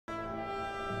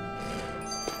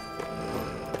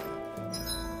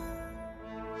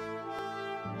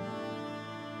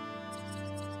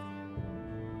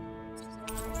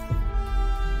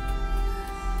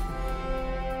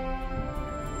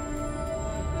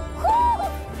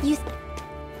You...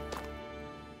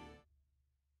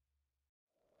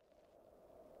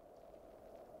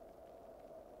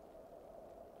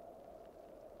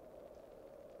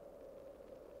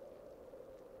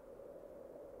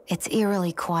 It's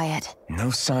eerily quiet.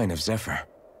 No sign of Zephyr.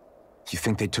 You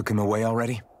think they took him away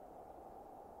already?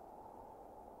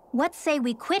 What say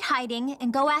we quit hiding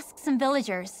and go ask some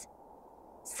villagers?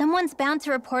 Someone's bound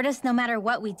to report us no matter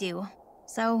what we do,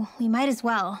 so we might as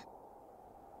well.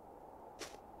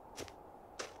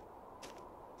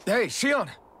 Hey, Shion!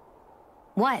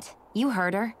 What? You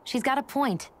heard her. She's got a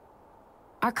point.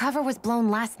 Our cover was blown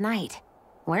last night.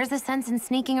 Where's the sense in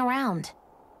sneaking around?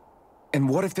 And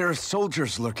what if there are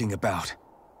soldiers lurking about?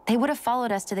 They would have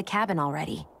followed us to the cabin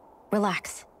already.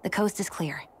 Relax. The coast is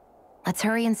clear. Let's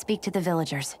hurry and speak to the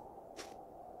villagers.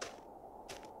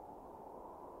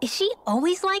 Is she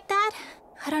always like that?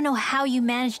 I don't know how you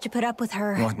managed to put up with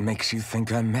her. What makes you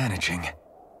think I'm managing?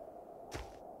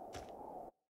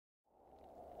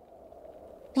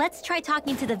 Let's try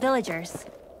talking to the villagers.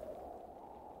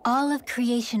 All of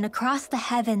creation across the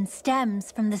heavens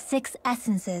stems from the 6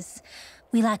 essences.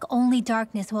 We lack only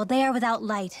darkness while they are without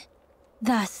light.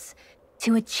 Thus,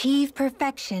 to achieve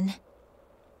perfection...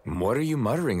 What are you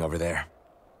muttering over there?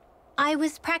 I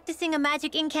was practicing a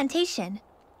magic incantation.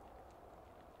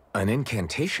 An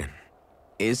incantation?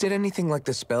 Is it anything like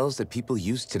the spells that people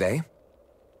use today?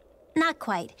 Not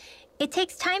quite. It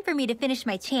takes time for me to finish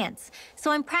my chants,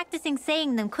 so I'm practicing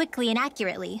saying them quickly and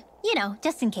accurately. You know,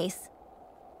 just in case.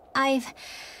 I've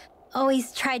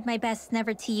always tried my best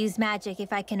never to use magic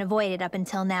if I can avoid it up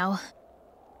until now.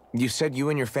 You said you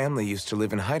and your family used to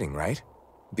live in hiding, right?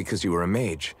 Because you were a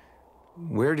mage.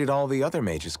 Where did all the other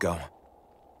mages go?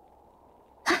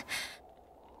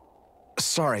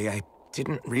 Sorry, I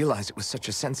didn't realize it was such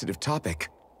a sensitive topic.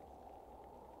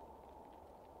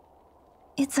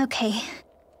 It's okay.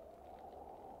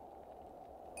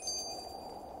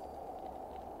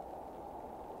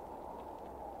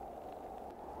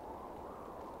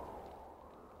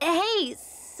 Hey,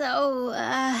 so,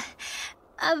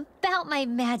 about my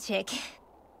magic.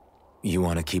 You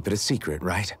want to keep it a secret,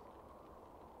 right?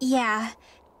 Yeah,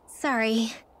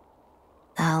 sorry.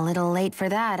 A little late for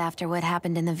that after what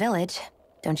happened in the village,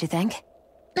 don't you think?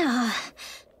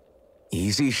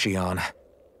 Easy, Shion.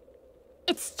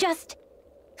 It's just...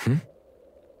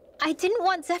 I didn't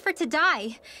want Zephyr to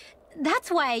die. That's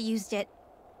why I used it.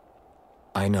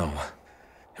 I know.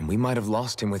 And we might have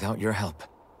lost him without your help.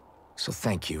 So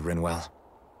thank you, Rinwell.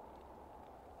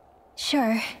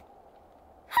 Sure.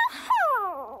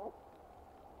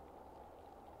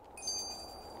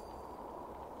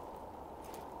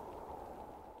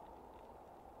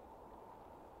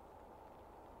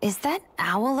 Is that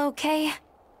owl okay?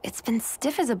 It's been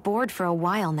stiff as a board for a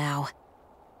while now.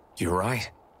 You're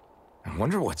right. I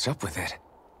wonder what's up with it.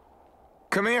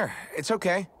 Come here. It's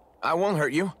okay. I won't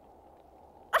hurt you.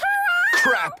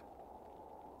 Crap!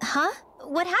 Huh?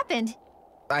 What happened?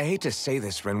 I hate to say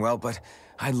this, Rinwell, but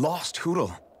I lost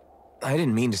Hootle. I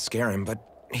didn't mean to scare him, but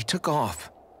he took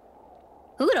off.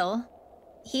 Hootle?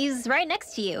 He's right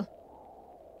next to you.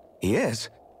 He is?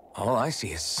 All I see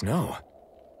is snow.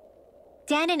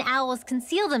 Dan and owls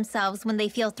conceal themselves when they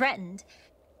feel threatened.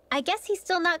 I guess he's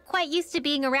still not quite used to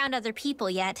being around other people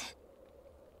yet.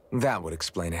 That would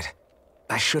explain it.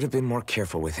 I should have been more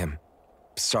careful with him.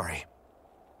 Sorry.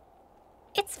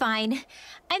 It's fine.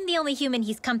 I'm the only human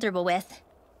he's comfortable with.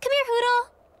 Come here, Hootle.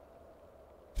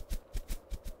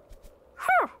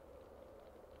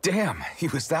 Damn, he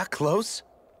was that close?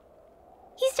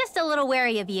 He's just a little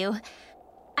wary of you.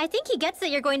 I think he gets that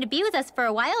you're going to be with us for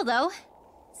a while, though.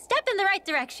 Step in the right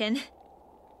direction.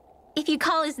 If you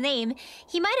call his name,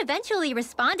 he might eventually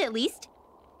respond at least.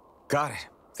 Got it.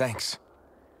 Thanks.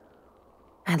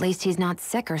 At least he's not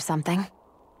sick or something.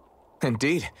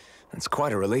 Indeed. That's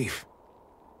quite a relief.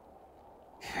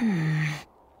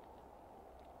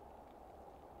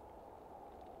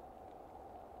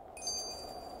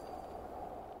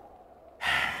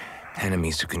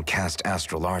 Enemies who can cast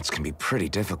astral arts can be pretty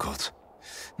difficult.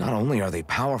 Not only are they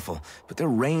powerful, but their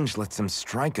range lets them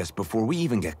strike us before we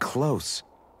even get close.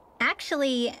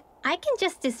 Actually, I can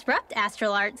just disrupt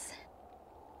astral arts.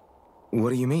 What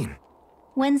do you mean?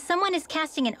 When someone is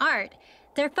casting an art,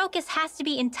 their focus has to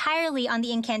be entirely on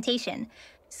the incantation.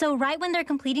 So right when they're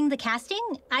completing the casting,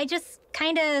 I just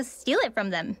kinda steal it from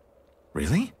them.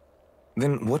 Really?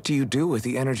 Then what do you do with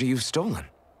the energy you've stolen?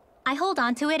 I hold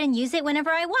onto it and use it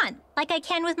whenever I want, like I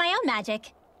can with my own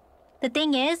magic. The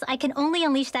thing is, I can only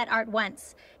unleash that art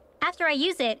once. After I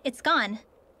use it, it's gone.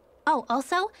 Oh,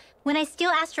 also, when I steal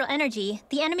astral energy,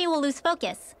 the enemy will lose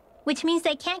focus, which means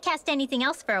they can't cast anything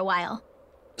else for a while.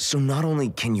 So not only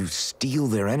can you steal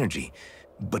their energy,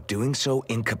 but doing so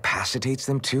incapacitates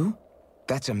them too?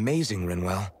 That's amazing,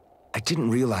 Rinwell. I didn't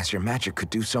realize your magic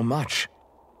could do so much.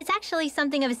 It's actually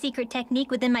something of a secret technique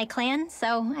within my clan,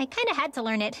 so I kinda had to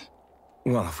learn it.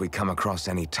 Well, if we come across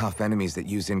any tough enemies that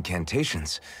use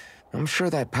incantations, I'm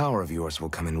sure that power of yours will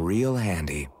come in real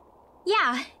handy.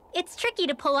 Yeah, it's tricky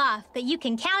to pull off, but you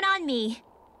can count on me.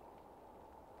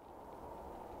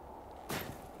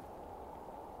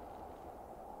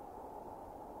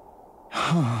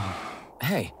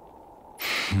 Hey.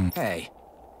 Hey.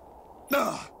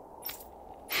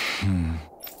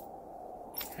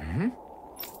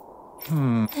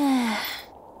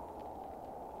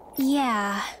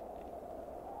 Yeah.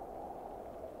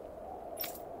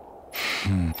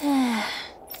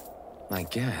 I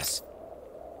guess.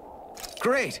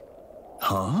 Great!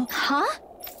 Huh?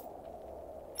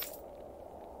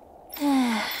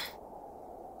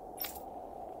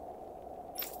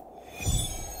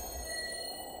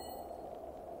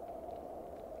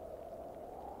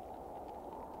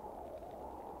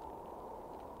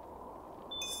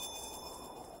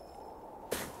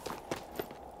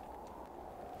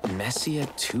 Messia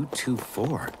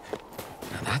 224.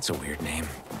 Now that's a weird name.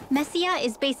 Messia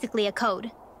is basically a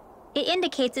code. It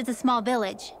indicates it's a small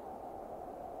village.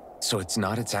 So it's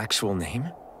not its actual name?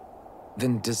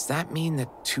 Then does that mean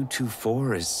that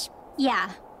 224 is...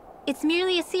 Yeah. It's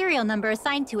merely a serial number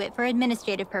assigned to it for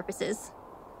administrative purposes.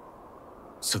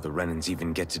 So the Renans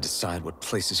even get to decide what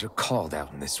places are called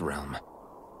out in this realm.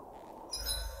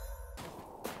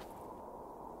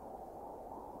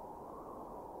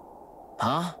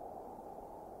 Huh?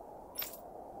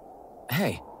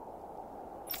 Hey.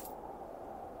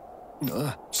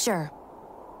 Sure.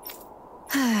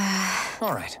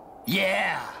 All right.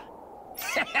 Yeah!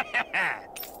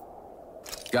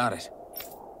 Got it.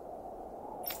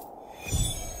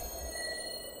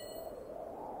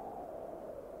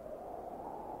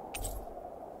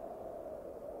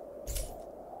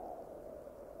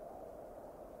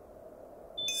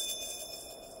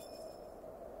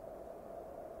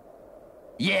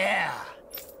 Yeah!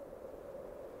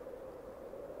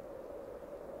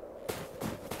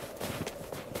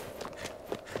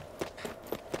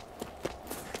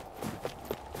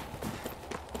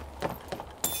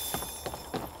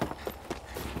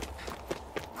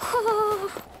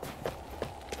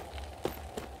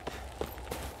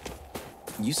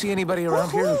 You see anybody around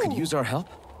here who could use our help?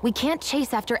 We can't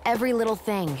chase after every little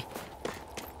thing.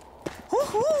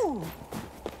 Woohoo!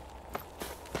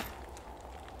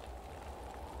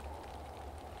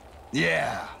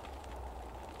 Yeah.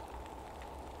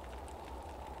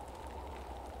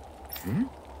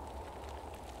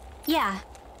 Yeah.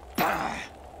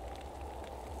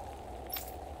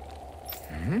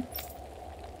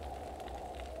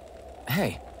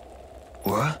 Hey.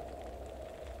 What?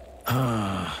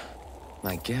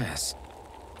 I guess.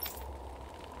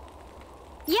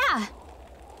 Yeah.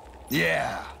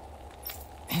 Yeah.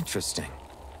 Interesting.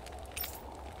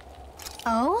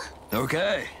 Oh?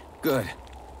 Okay. Good.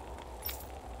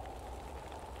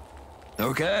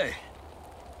 Okay.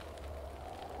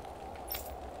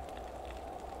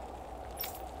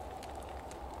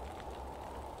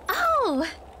 Oh!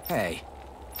 Hey.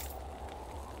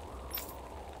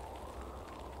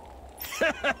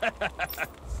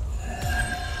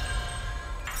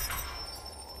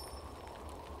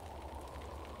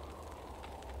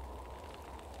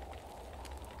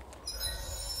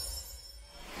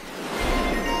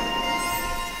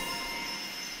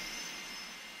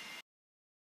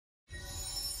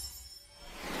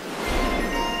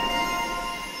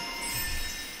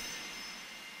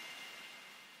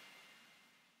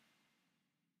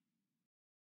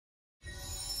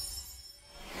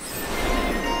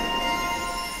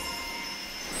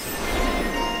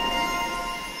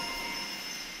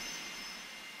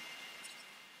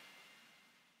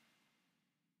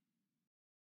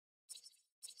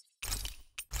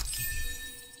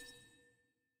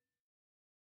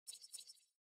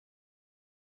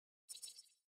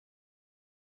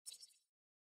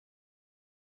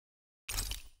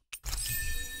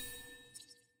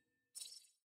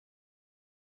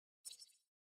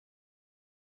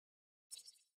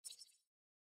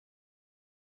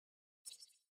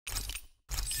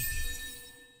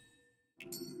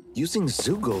 Using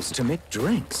Zeugles to make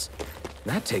drinks.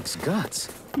 That takes guts.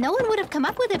 No one would have come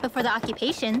up with it before the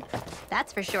occupation.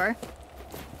 That's for sure.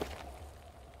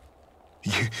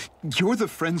 You're the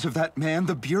friends of that man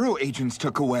the Bureau agents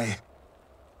took away.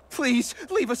 Please,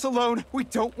 leave us alone. We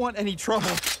don't want any trouble.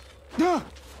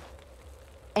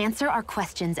 Answer our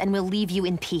questions and we'll leave you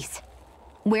in peace.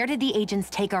 Where did the agents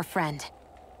take our friend?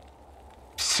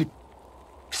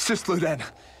 Sisluden,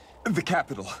 the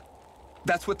capital.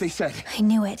 That's what they said. I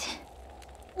knew it.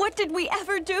 What did we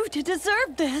ever do to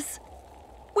deserve this?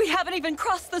 We haven't even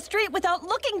crossed the street without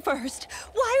looking first.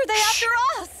 Why are they after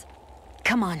us?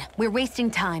 Come on, we're wasting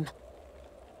time.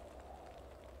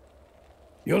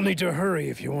 You'll need to hurry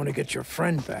if you want to get your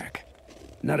friend back.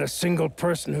 Not a single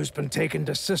person who's been taken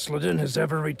to Sisluden has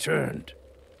ever returned.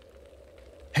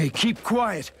 Hey, keep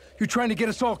quiet. You're trying to get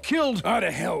us all killed. Out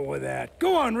of hell with that.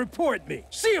 Go on, report me.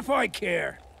 See if I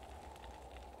care.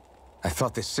 I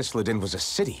thought this Sisluden was a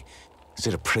city. Is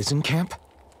it a prison camp?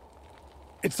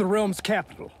 It's the realm's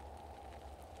capital.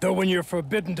 Though when you're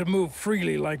forbidden to move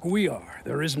freely like we are,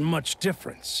 there isn't much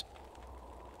difference.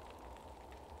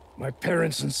 My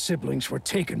parents and siblings were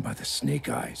taken by the Snake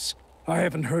Eyes. I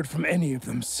haven't heard from any of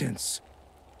them since.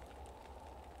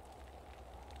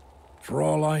 For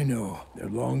all I know, they're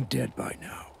long dead by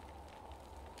now.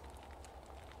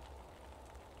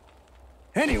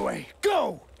 Anyway,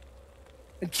 go!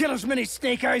 And kill as many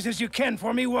Snake Eyes as you can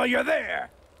for me while you're there!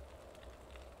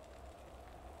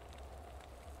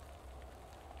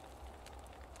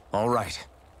 All right.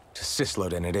 To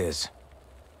Sisluden it is.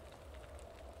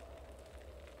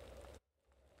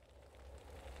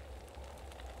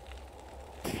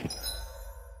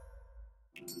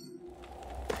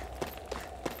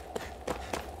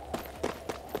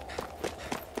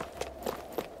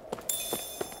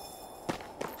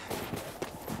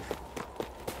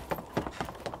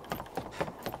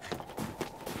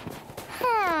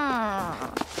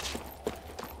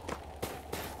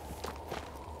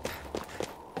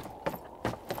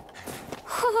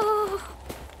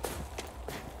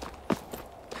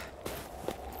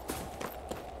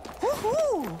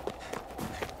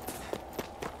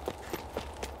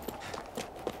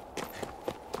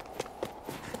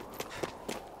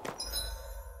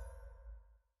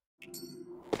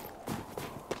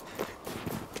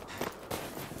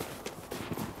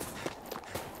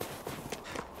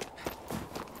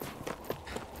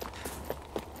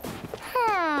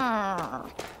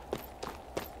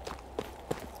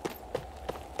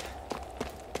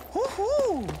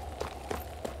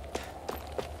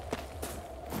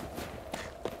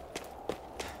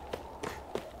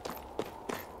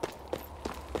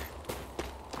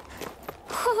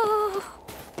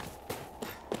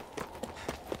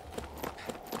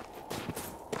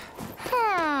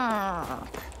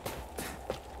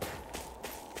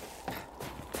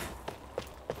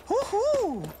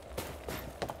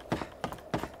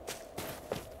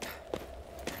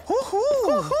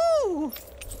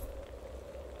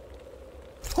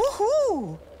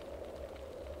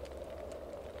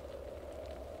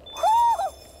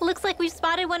 Looks like we've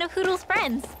spotted one of Hoodle's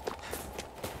friends.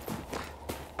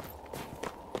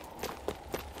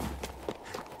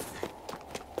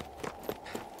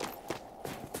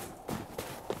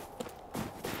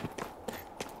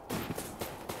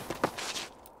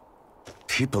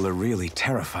 People are really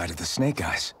terrified of the Snake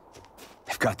Eyes.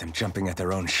 They've got them jumping at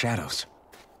their own shadows.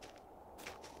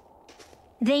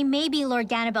 They may be Lord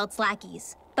Ganabelt's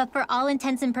lackeys, but for all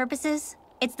intents and purposes,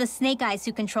 it's the Snake Eyes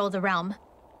who control the realm.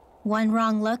 One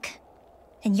wrong look,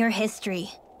 and your history.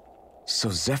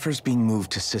 So Zephyr's being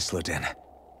moved to Sisluden.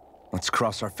 Let's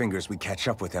cross our fingers we catch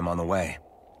up with them on the way.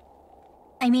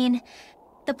 I mean,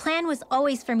 the plan was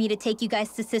always for me to take you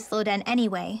guys to Sisluden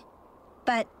anyway.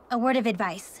 But a word of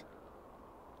advice.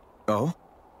 Oh?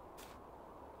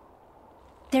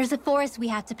 There's a forest we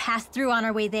have to pass through on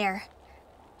our way there.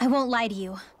 I won't lie to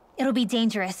you. It'll be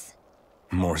dangerous.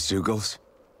 More Zeugles?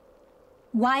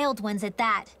 Wild ones at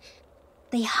that.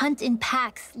 They hunt in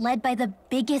packs, led by the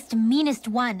biggest, meanest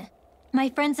one. My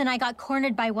friends and I got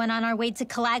cornered by one on our way to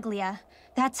Calaglia.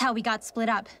 That's how we got split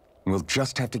up. We'll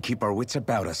just have to keep our wits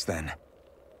about us then.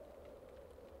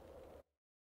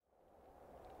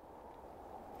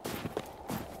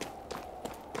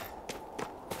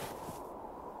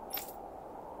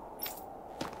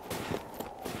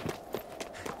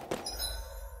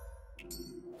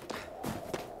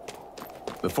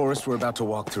 The forest we're about to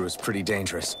walk through is pretty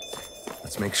dangerous.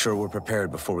 Let's make sure we're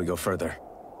prepared before we go further.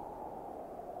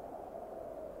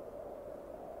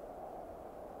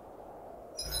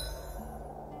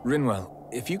 Rinwell,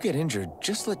 if you get injured,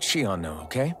 just let Shion know,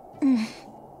 okay?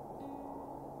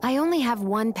 I only have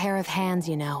one pair of hands,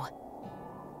 you know.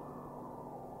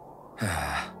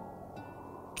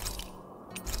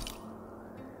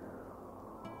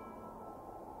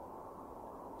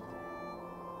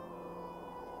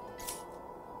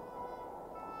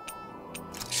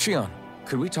 Shion,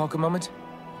 could we talk a moment?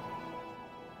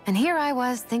 And here I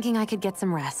was, thinking I could get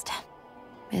some rest.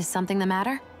 Is something the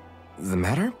matter? The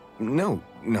matter? No,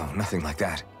 nothing like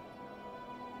that.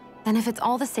 Then if it's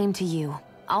all the same to you,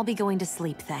 I'll be going to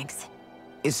sleep, thanks.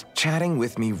 Is chatting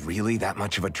with me really that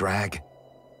much of a drag?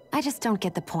 I just don't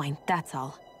get the point, that's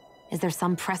all. Is there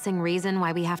some pressing reason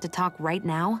why we have to talk right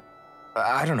now?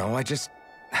 I don't know,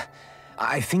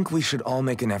 I think we should all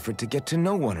make an effort to get to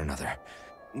know one another.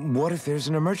 What if there's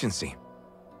an emergency?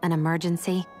 An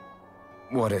emergency?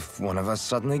 What if one of us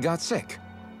suddenly got sick?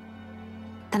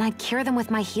 Then I'd cure them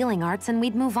with my healing arts and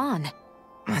we'd move on.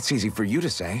 That's easy for you to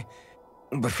say.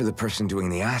 But for the person doing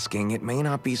the asking, it may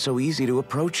not be so easy to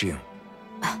approach you.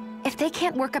 If they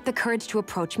can't work up the courage to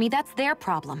approach me, that's their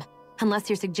problem. Unless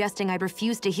you're suggesting I'd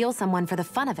refuse to heal someone for the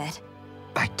fun of it.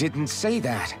 I didn't say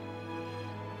that.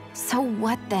 So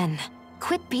what then?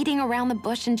 Quit beating around the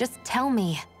bush and just tell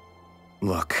me.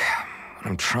 Look, what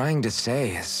I'm trying to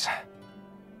say is...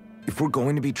 if we're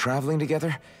going to be traveling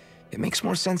together, it makes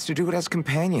more sense to do it as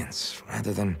companions,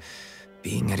 rather than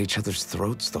being at each other's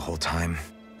throats the whole time.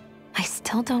 I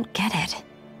still don't get it.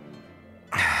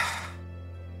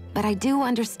 But I do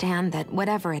understand that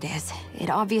whatever it is, it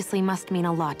obviously must mean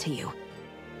a lot to you.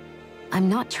 I'm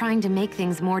not trying to make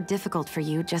things more difficult for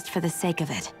you just for the sake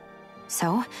of it.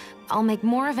 So, I'll make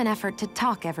more of an effort to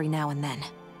talk every now and then,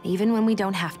 even when we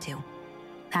don't have to.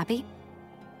 Happy?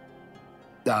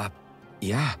 Yeah.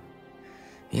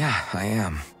 Yeah, I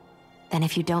am. Then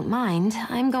if you don't mind,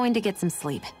 I'm going to get some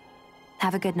sleep.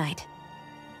 Have a good night.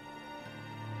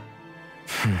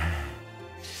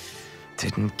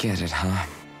 Didn't get it, huh?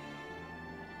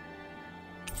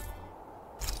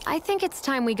 I think it's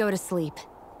time we go to sleep.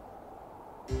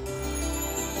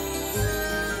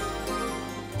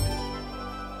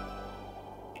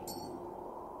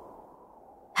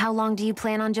 How long do you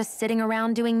plan on just sitting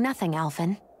around doing nothing,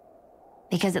 Alphen?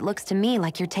 Because it looks to me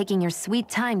like you're taking your sweet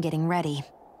time getting ready.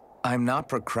 I'm not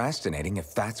procrastinating,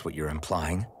 if that's what you're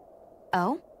implying.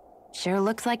 Oh? Sure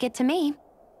looks like it to me.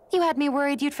 You had me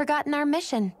worried you'd forgotten our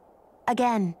mission.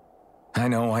 Again. I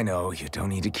know. You don't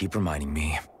need to keep reminding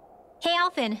me. Hey,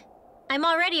 Alphen. I'm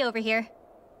already over here.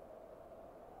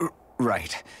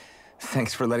 Right.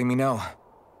 Thanks for letting me know.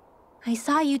 I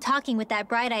saw you talking with that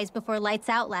Bright Eyes before lights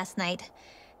out last night.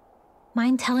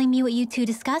 Mind telling me what you two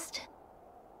discussed?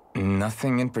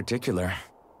 Nothing in particular.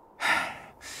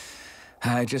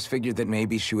 I just figured that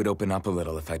maybe she would open up a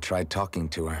little if I tried talking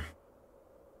to her.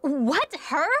 What?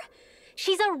 Her?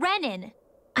 She's a Renin.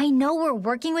 I know we're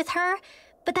working with her,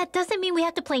 but that doesn't mean we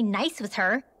have to play nice with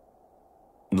her.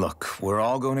 Look, we're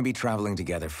all going to be traveling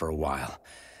together for a while.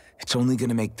 It's only going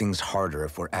to make things harder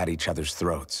if we're at each other's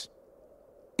throats.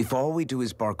 If all we do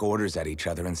is bark orders at each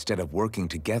other instead of working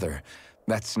together,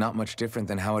 that's not much different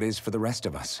than how it is for the rest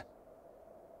of us.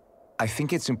 I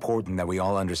think it's important that we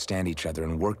all understand each other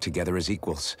and work together as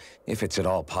equals, if it's at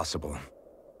all possible.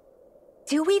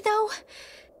 Do we, though?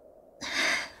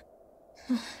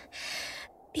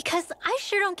 Because I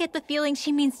sure don't get the feeling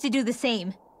she means to do the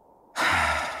same.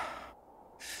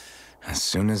 As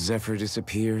soon as Zephyr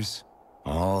disappears,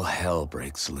 all hell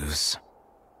breaks loose.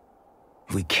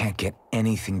 We can't get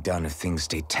anything done if things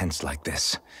stay tense like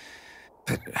this.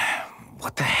 But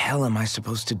what the hell am I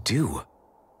supposed to do?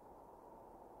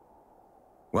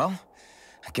 Well,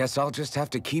 I guess I'll just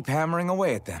have to keep hammering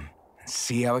away at them and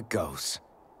see how it goes.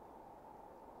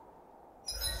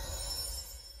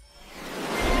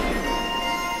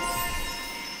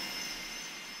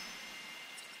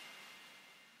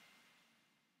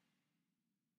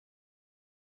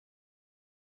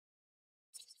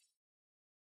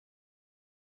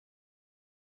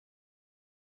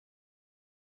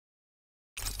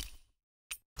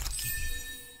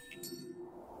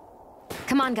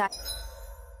 Come on, guys.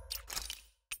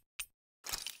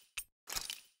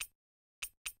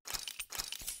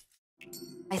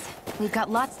 We've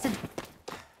got lots to...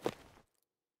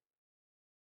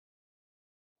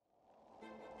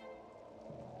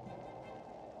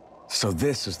 So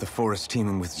this is the forest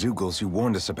teeming with Zeugles you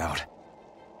warned us about.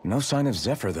 No sign of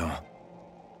Zephyr, though.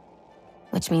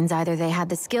 Which means either they had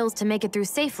the skills to make it through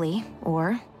safely,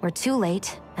 or we're too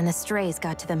late, and the strays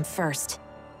got to them first.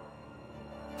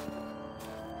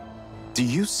 Do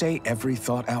you say every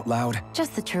thought out loud?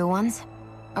 Just the true ones.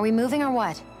 Are we moving or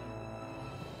what?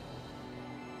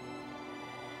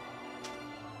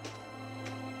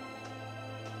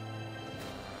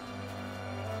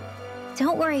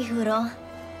 Don't worry, Hootle.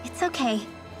 It's okay.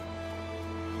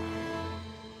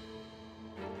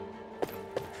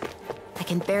 I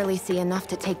can barely see enough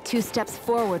to take 2 steps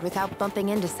forward without bumping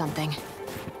into something.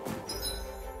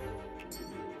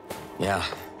 Yeah.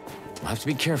 I'll have to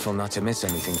be careful not to miss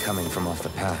anything coming from off the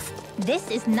path. This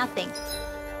is nothing.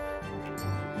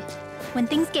 When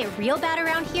things get real bad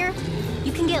around here,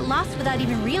 you can get lost without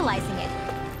even realizing it.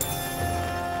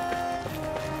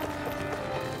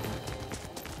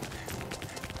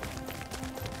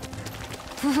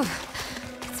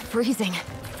 It's freezing.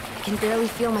 I can barely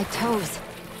feel my toes.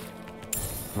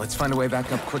 Let's find a way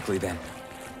back up quickly, then.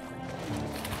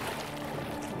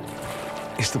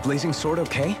 Is the blazing sword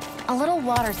okay? A little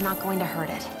water's not going to hurt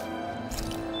it.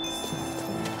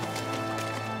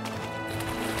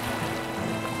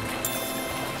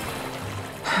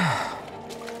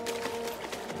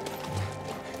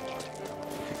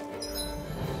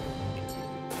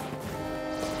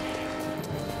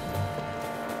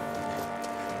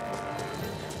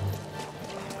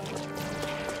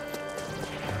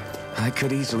 I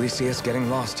could easily see us getting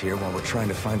lost here while we're trying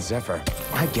to find Zephyr.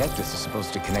 I get this is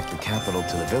supposed to connect the capital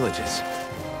to the villages.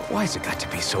 Why's it got to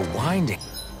be so winding?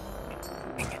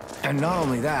 And not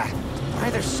only that, why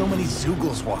are there so many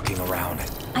Zeugles walking around?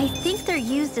 I think they're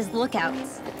used as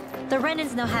lookouts. The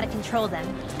Renans know how to control them.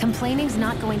 Complaining's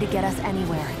not going to get us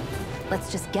anywhere.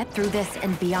 Let's just get through this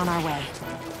and be on our way.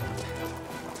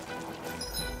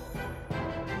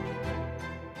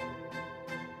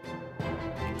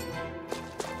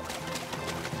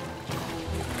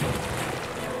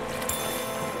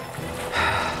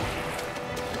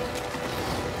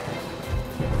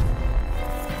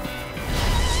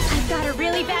 I've got a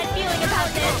really bad feeling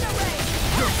about this.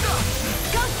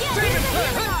 Go get it!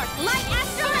 Light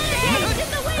astral energy! In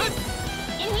the wind!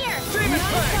 In here! It's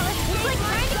like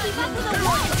trying to keep up with a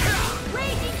wall!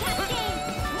 Raging cascade!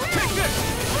 Take this!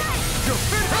 You're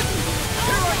finished!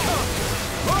 Here I come!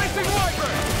 Rising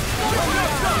Wyvern! Coming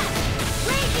outside!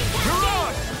 Raging You're cascade!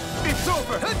 on! It's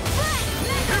over!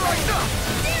 Here I come!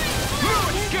 No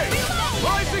escape!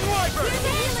 Rising Wyvern!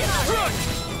 Run!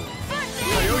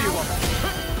 I owe you one!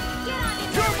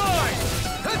 You're mine!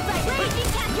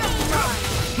 Raging cascade!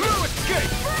 No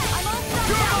escape!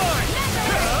 You're mine!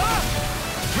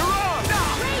 You're on!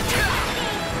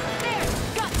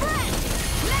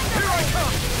 Here I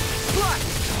come! Blast!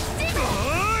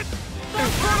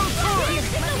 Infernal Torrent!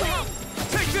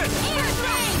 Take this!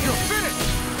 You're finished!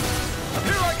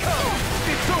 Here I come!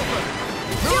 It's over!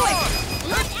 You're on!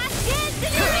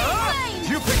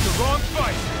 You picked the wrong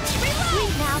fight!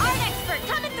 Reload! Art expert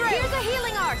coming through! Here's a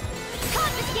healing art!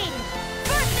 Confiscating!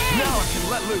 First aid! Now I can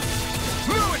let loose!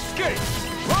 No escape!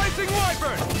 Rising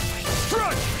Wyvern!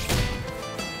 Strut!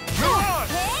 You're on!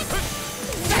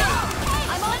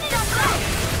 I'm on it,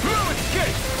 No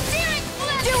escape! Searing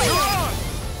flesh! You're on!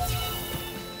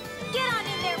 Get on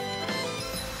in there!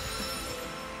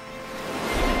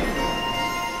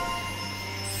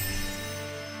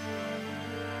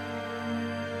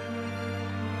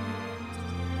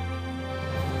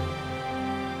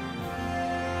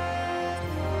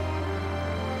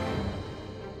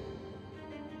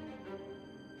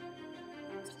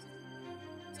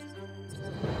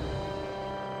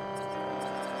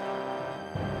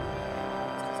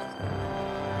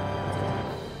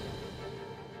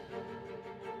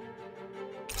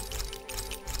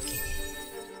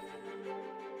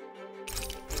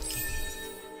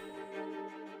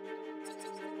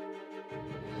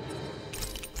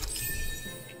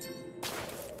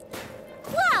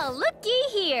 Well, looky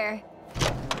here!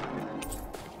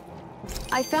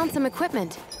 I found some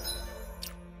equipment.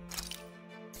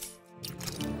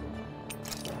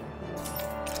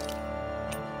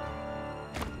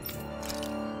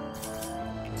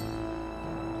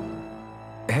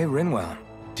 Hey, Rinwell,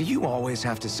 do you always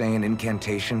have to say an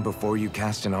incantation before you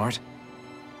cast an art?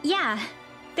 Yeah,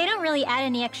 they don't really add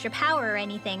any extra power or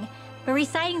anything, but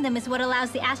reciting them is what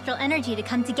allows the astral energy to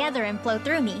come together and flow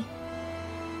through me.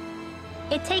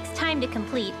 It takes time to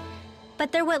complete,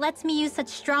 but they're what lets me use such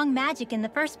strong magic in the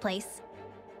first place.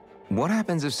 What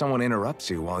happens if someone interrupts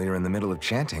you while you're in the middle of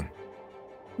chanting?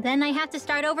 Then I have to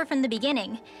start over from the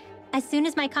beginning. As soon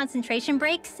as my concentration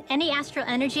breaks, any astral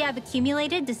energy I've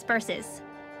accumulated disperses.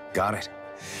 Got it.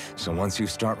 So once you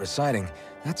start reciting,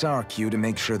 that's our cue to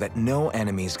make sure that no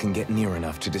enemies can get near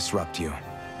enough to disrupt you.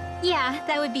 Yeah,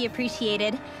 that would be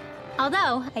appreciated.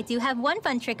 Although, I do have one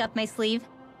fun trick up my sleeve.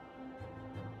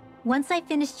 Once I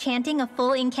finish chanting a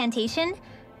full incantation,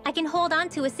 I can hold on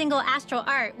to a single astral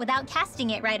art without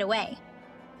casting it right away.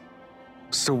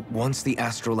 So once the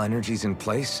astral energy's in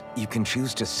place, you can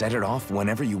choose to set it off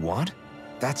whenever you want?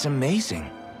 That's amazing.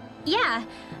 Yeah,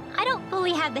 I don't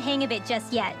fully have the hang of it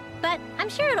just yet, but I'm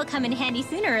sure it'll come in handy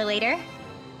sooner or later.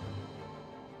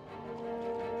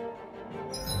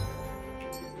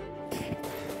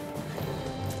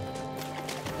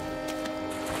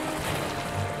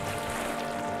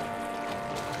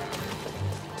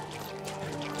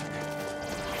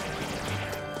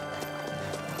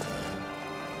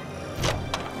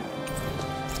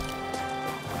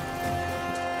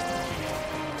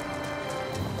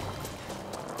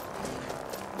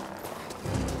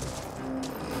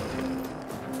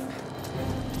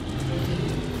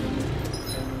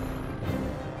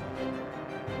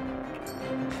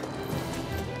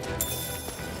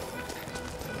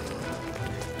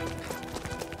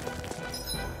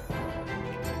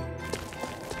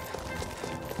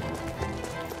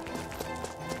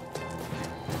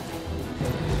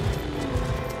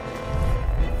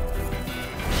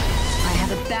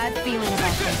 bad feeling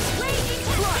about this.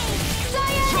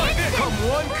 Try this! Come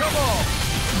one, come all!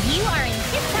 You are in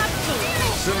tip-top shape.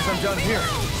 As soon as I'm done here,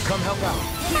 come help out.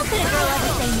 How could a girl ever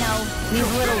say no? These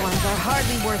little ones are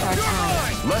hardly worth our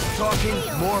time. Less talking,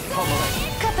 more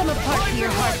pummeling. Cut them apart to your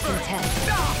heart's content.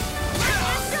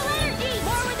 Astral energy!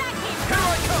 More with that kid! Here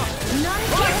I come! None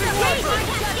Rising Viper!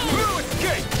 Cascade! Blue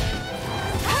escape!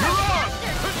 You're on!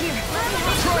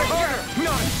 Try harder!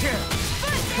 Not a chance!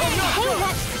 I'm not Hey, done!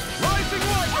 what? Rising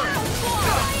Viper!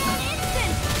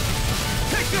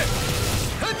 Take this!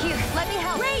 Here, let me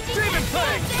help. Demon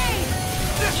Fang!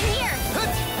 In here!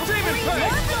 Demon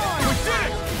Fang! We did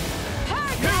it!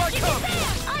 Here I come!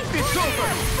 It's over!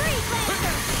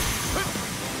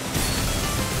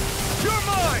 You're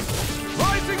mine!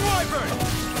 Rising Wyvern!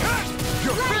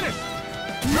 You're finished!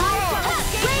 You're on!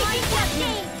 Raging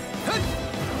Cascade!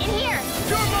 In here!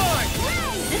 You're mine!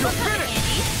 You're finished!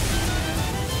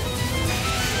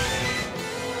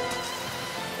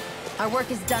 Our work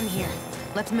is done here.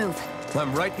 Let's move.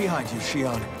 I'm right behind you,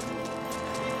 Shion.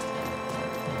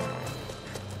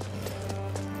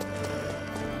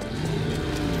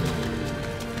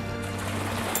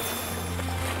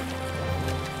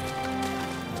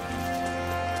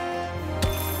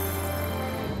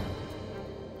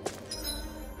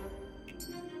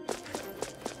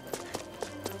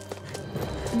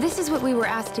 This is what we were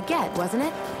asked to get, wasn't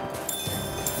it?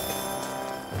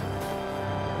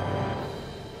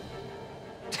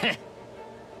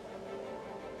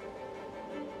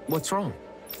 What's wrong?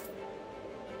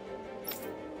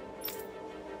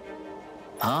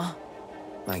 Huh?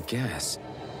 I guess.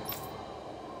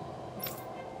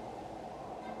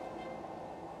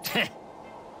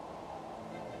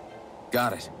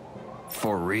 Got it.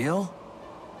 For real?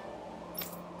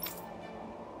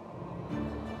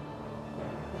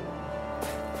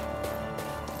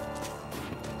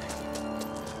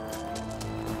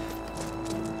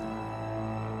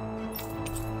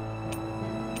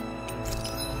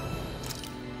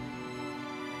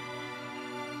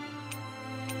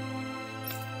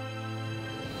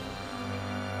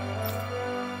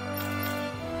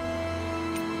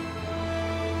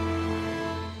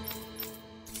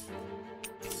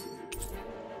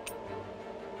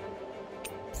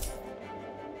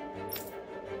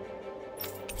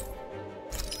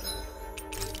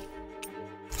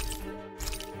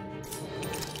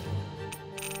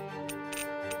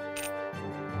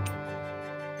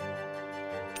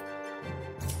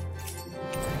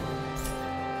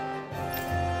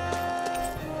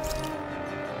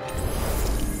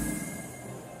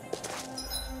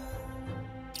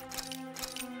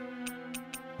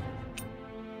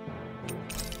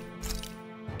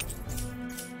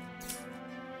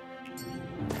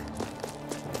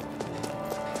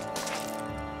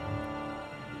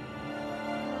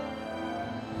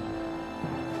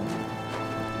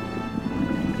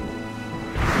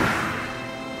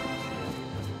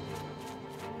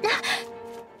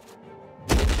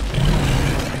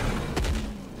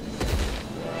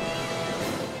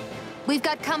 We've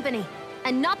got company,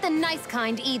 and not the nice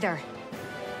kind either.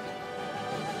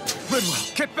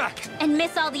 Rimwell, get back! And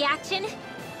miss all the action?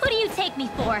 Who do you take me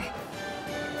for?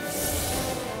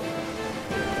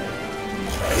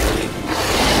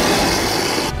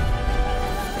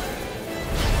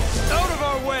 Out of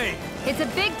our way! It's a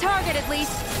big target, at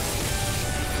least.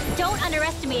 Don't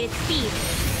underestimate its speed.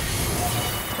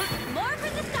 More for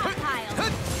the stockpile.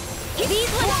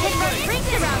 These ones hit my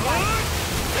rings around us.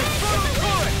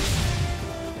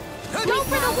 Go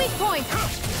for the weak point!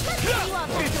 Let's get you all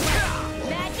tucked away.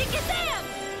 Magic is them!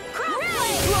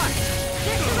 Crossblade!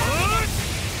 They're surrounding us.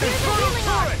 Here's the healing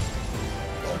art.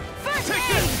 First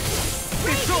aid!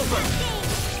 It's over!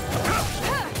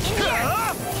 In here!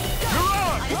 You're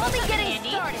on! I'm only getting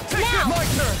started. Now! My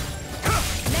turn!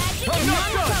 Magic I'm is not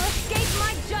none done. shall escape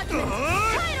my judgment!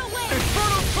 Tidal wave!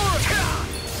 Infernal Torrent!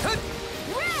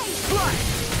 Ray! Fly!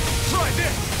 Try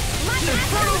this! My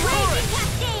Infernal astral Torrent! raging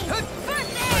cascade! First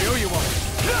I aid! owe you one!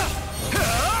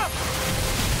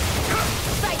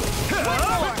 Fight! One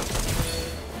more!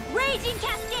 Raging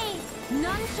cascade!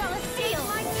 None shall escape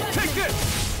my judgment! Take this!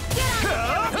 Get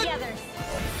out of the others!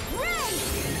 Ray!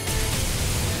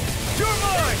 You're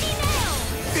mine! Nail!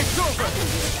 It's over! I can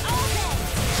do it all day!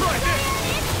 Try this!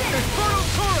 Instant! Infernal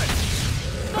Torrent!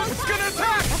 It's gonna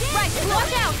attack! Right,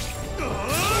 watch out!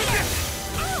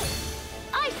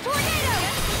 Ice tornado!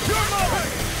 You're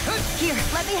mine! Here,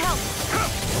 let me help.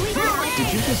 Did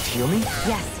you just heal me?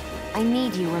 Yes, I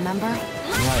need you, remember? Right.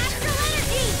 Astral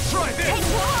energy! Try this!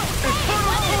 Whoa!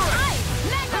 Infernal Torrent!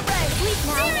 Mega ray! Weak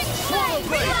now! Swallow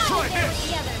Blade! Try this!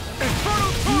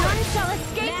 Infernal None Torrent! shall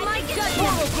escape my judgment!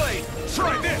 Swallow Blade!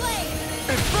 Try this!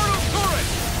 Infernal Torrent!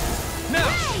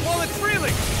 Feel it freely!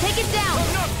 Take it down!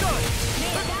 I'm not done! May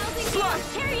a thousand Slash!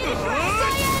 gales carry you to triumph.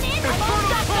 Cyan in!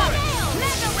 Infernal torrent!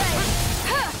 Mega Ray!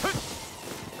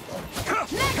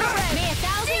 Mega Ray! May a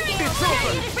thousand gales It's carry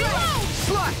over! you to triumph.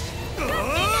 Slash!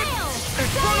 Nail!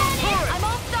 Infernal torrent! I'm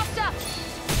all stuffed up!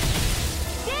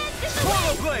 Dance in the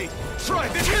Swallow wind! blade! Try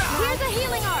this! Here's a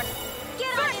healing art!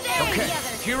 Get on it there Okay,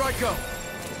 together! here I go!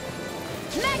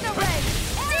 Mega Ray!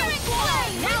 Searing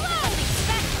Flame! Now what?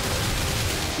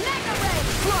 Mega Ray!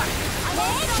 Slash!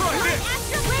 Try this!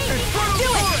 Infernal Do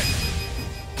it! torrent!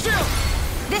 Chill!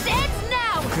 This ends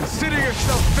now! Consider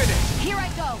yourself finished! Here I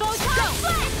go! Photon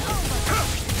blast!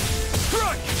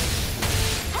 Strike!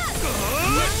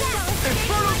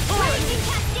 Infernal torrent! Raging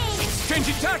cascade!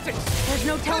 Changing tactics! There's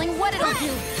no telling what it'll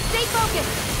do! Stay focused!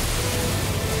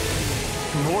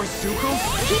 More Sucos?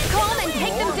 Keep calm and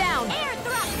take them down! Air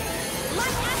thrust!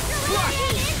 Like astral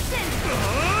instant!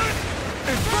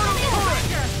 Infernal torrent!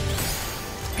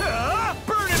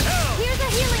 Burn in hell! Here's a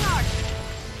healing art!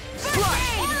 Slash!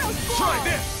 Try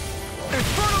this!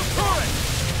 Infernal torrent!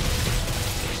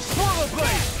 Swallow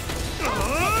blade!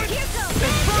 Here goes!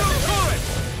 Infernal torrent!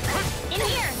 In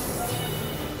here!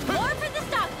 More for the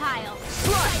stockpile!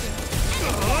 Slash!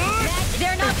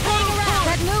 They're not playing around!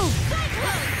 That move!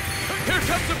 Here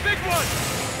comes the big one!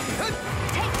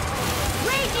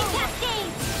 Raging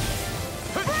cascade!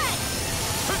 Spread!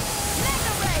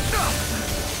 Mega Ray!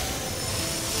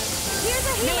 Here's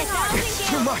a May a healing art! thousand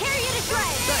too gales much. carry you to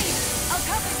shreds! I'll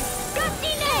cover you!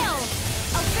 Gusty nail!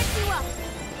 I'll fix you up!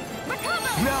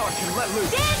 Recover! Now I can let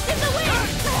loose! Dance in the wind!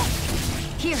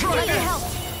 Here, Try need your this. help!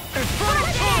 Infernal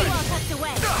First aid torrent! well tucked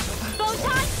away!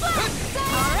 Photon blast!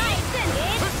 Alright,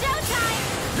 it's showtime!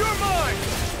 You're mine!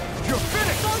 You're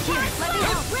finished! Photon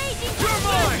blast! Raging You're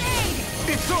mine!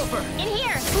 cascade! It's over! In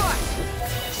here! Slash!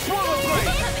 Swallow blade!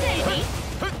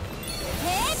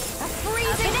 Hit! A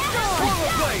freezing storm! Swallow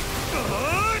blade!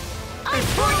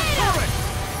 Infernal torrent!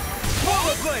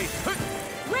 Swallow blade!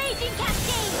 Raging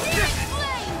cascade!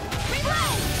 Flame!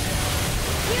 Spread!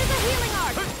 Here's a healing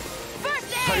art! First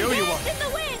aid! I owe you Dance one. in the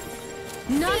wind!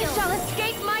 None Seal. shall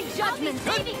escape my I'll be judgment!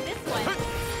 saving this one!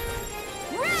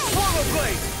 Red! Swallow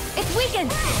blade! It's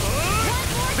weakened!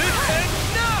 This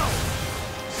ends now!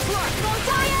 Slash!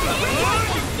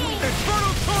 Cascade!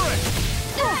 Infernal torrent!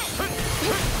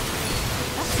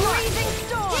 A freezing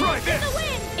storm! Try Dance in this! the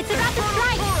wind! It's about to Infernal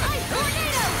strike! torrent! Ice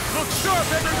tornado! Look sharp,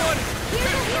 everyone!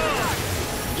 Here's a healing art!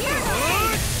 Here's a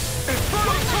wind!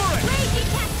 Infernal torrent! Raging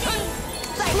cascade!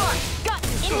 Slash! Got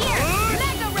in here!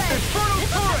 Mega Ray! Infernal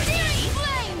torrent! Searing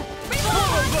flame!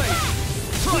 Swallow blade!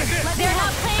 Try this! They're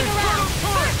not playing around!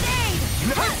 First aid!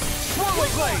 Swallow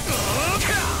blade!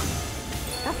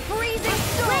 A freezing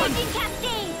storm! Raging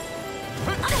cascade!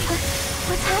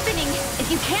 What's happening? If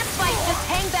you can't fight, just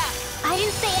hang back! I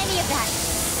didn't say any of that.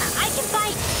 I can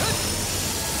fight.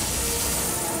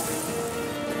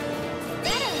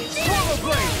 Swallow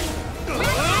blade!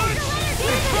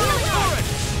 Infernal torrent!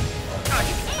 I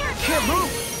can't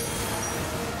move!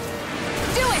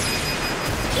 Do it!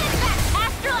 Get back!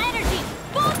 Astral energy!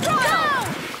 Full throttle!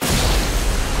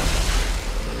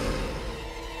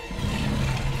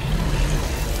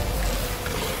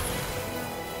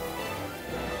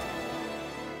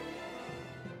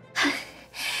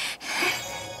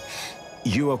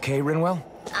 You okay, Rinwell?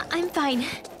 I'm fine.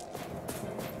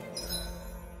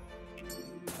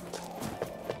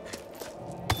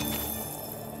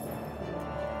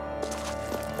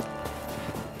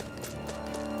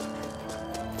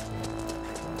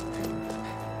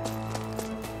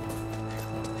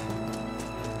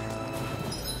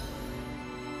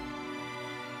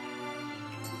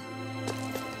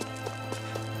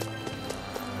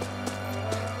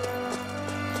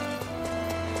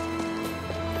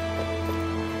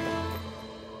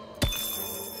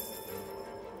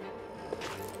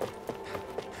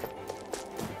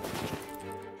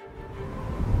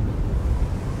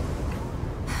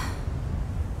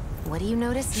 What do you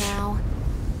notice now?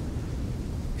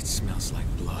 It smells like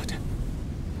blood.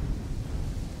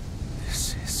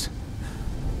 This is...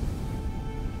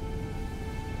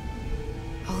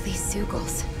 All these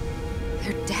Sugals.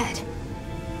 They're dead.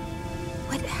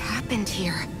 What happened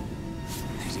here?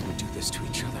 They didn't do this to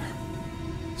each other.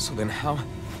 So then how...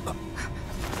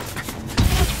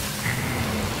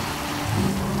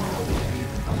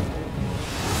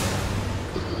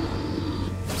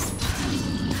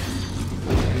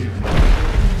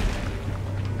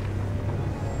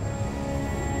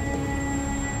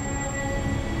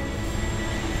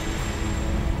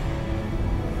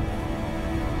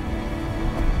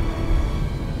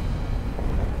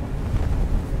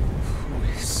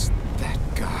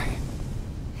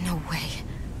 No way.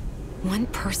 One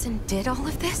person did all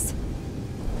of this?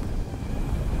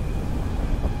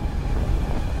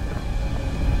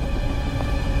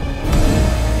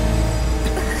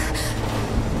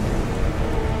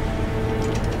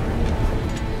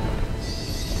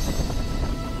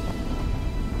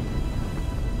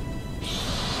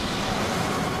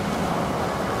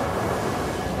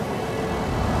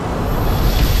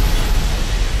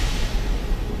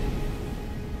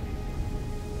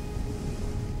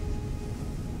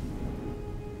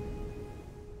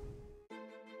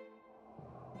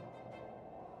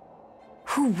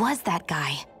 Who was that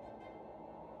guy?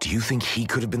 Do you think he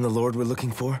could have been the Lord we're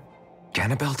looking for?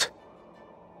 Ganabelt?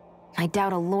 I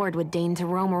doubt a lord would deign to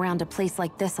roam around a place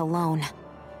like this alone.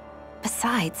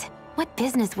 Besides, what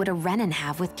business would a Renan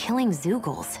have with killing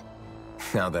Zeugles?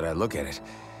 Now that I look at it,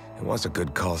 it was a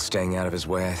good call staying out of his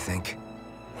way, I think.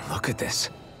 Look at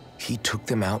this. He took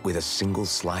them out with a single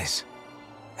slice.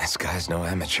 This guy's no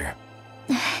amateur.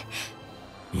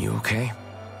 You okay?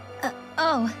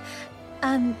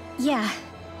 Yeah.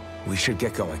 We should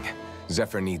get going.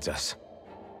 Zephyr needs us.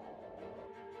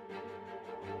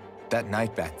 That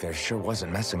knight back there sure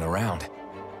wasn't messing around.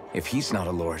 If he's not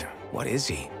a lord, what is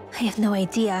he? I have no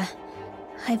idea.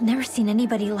 I've never seen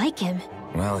anybody like him.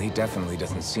 Well, he definitely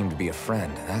doesn't seem to be a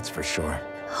friend, that's for sure.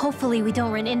 Hopefully we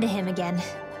don't run into him again.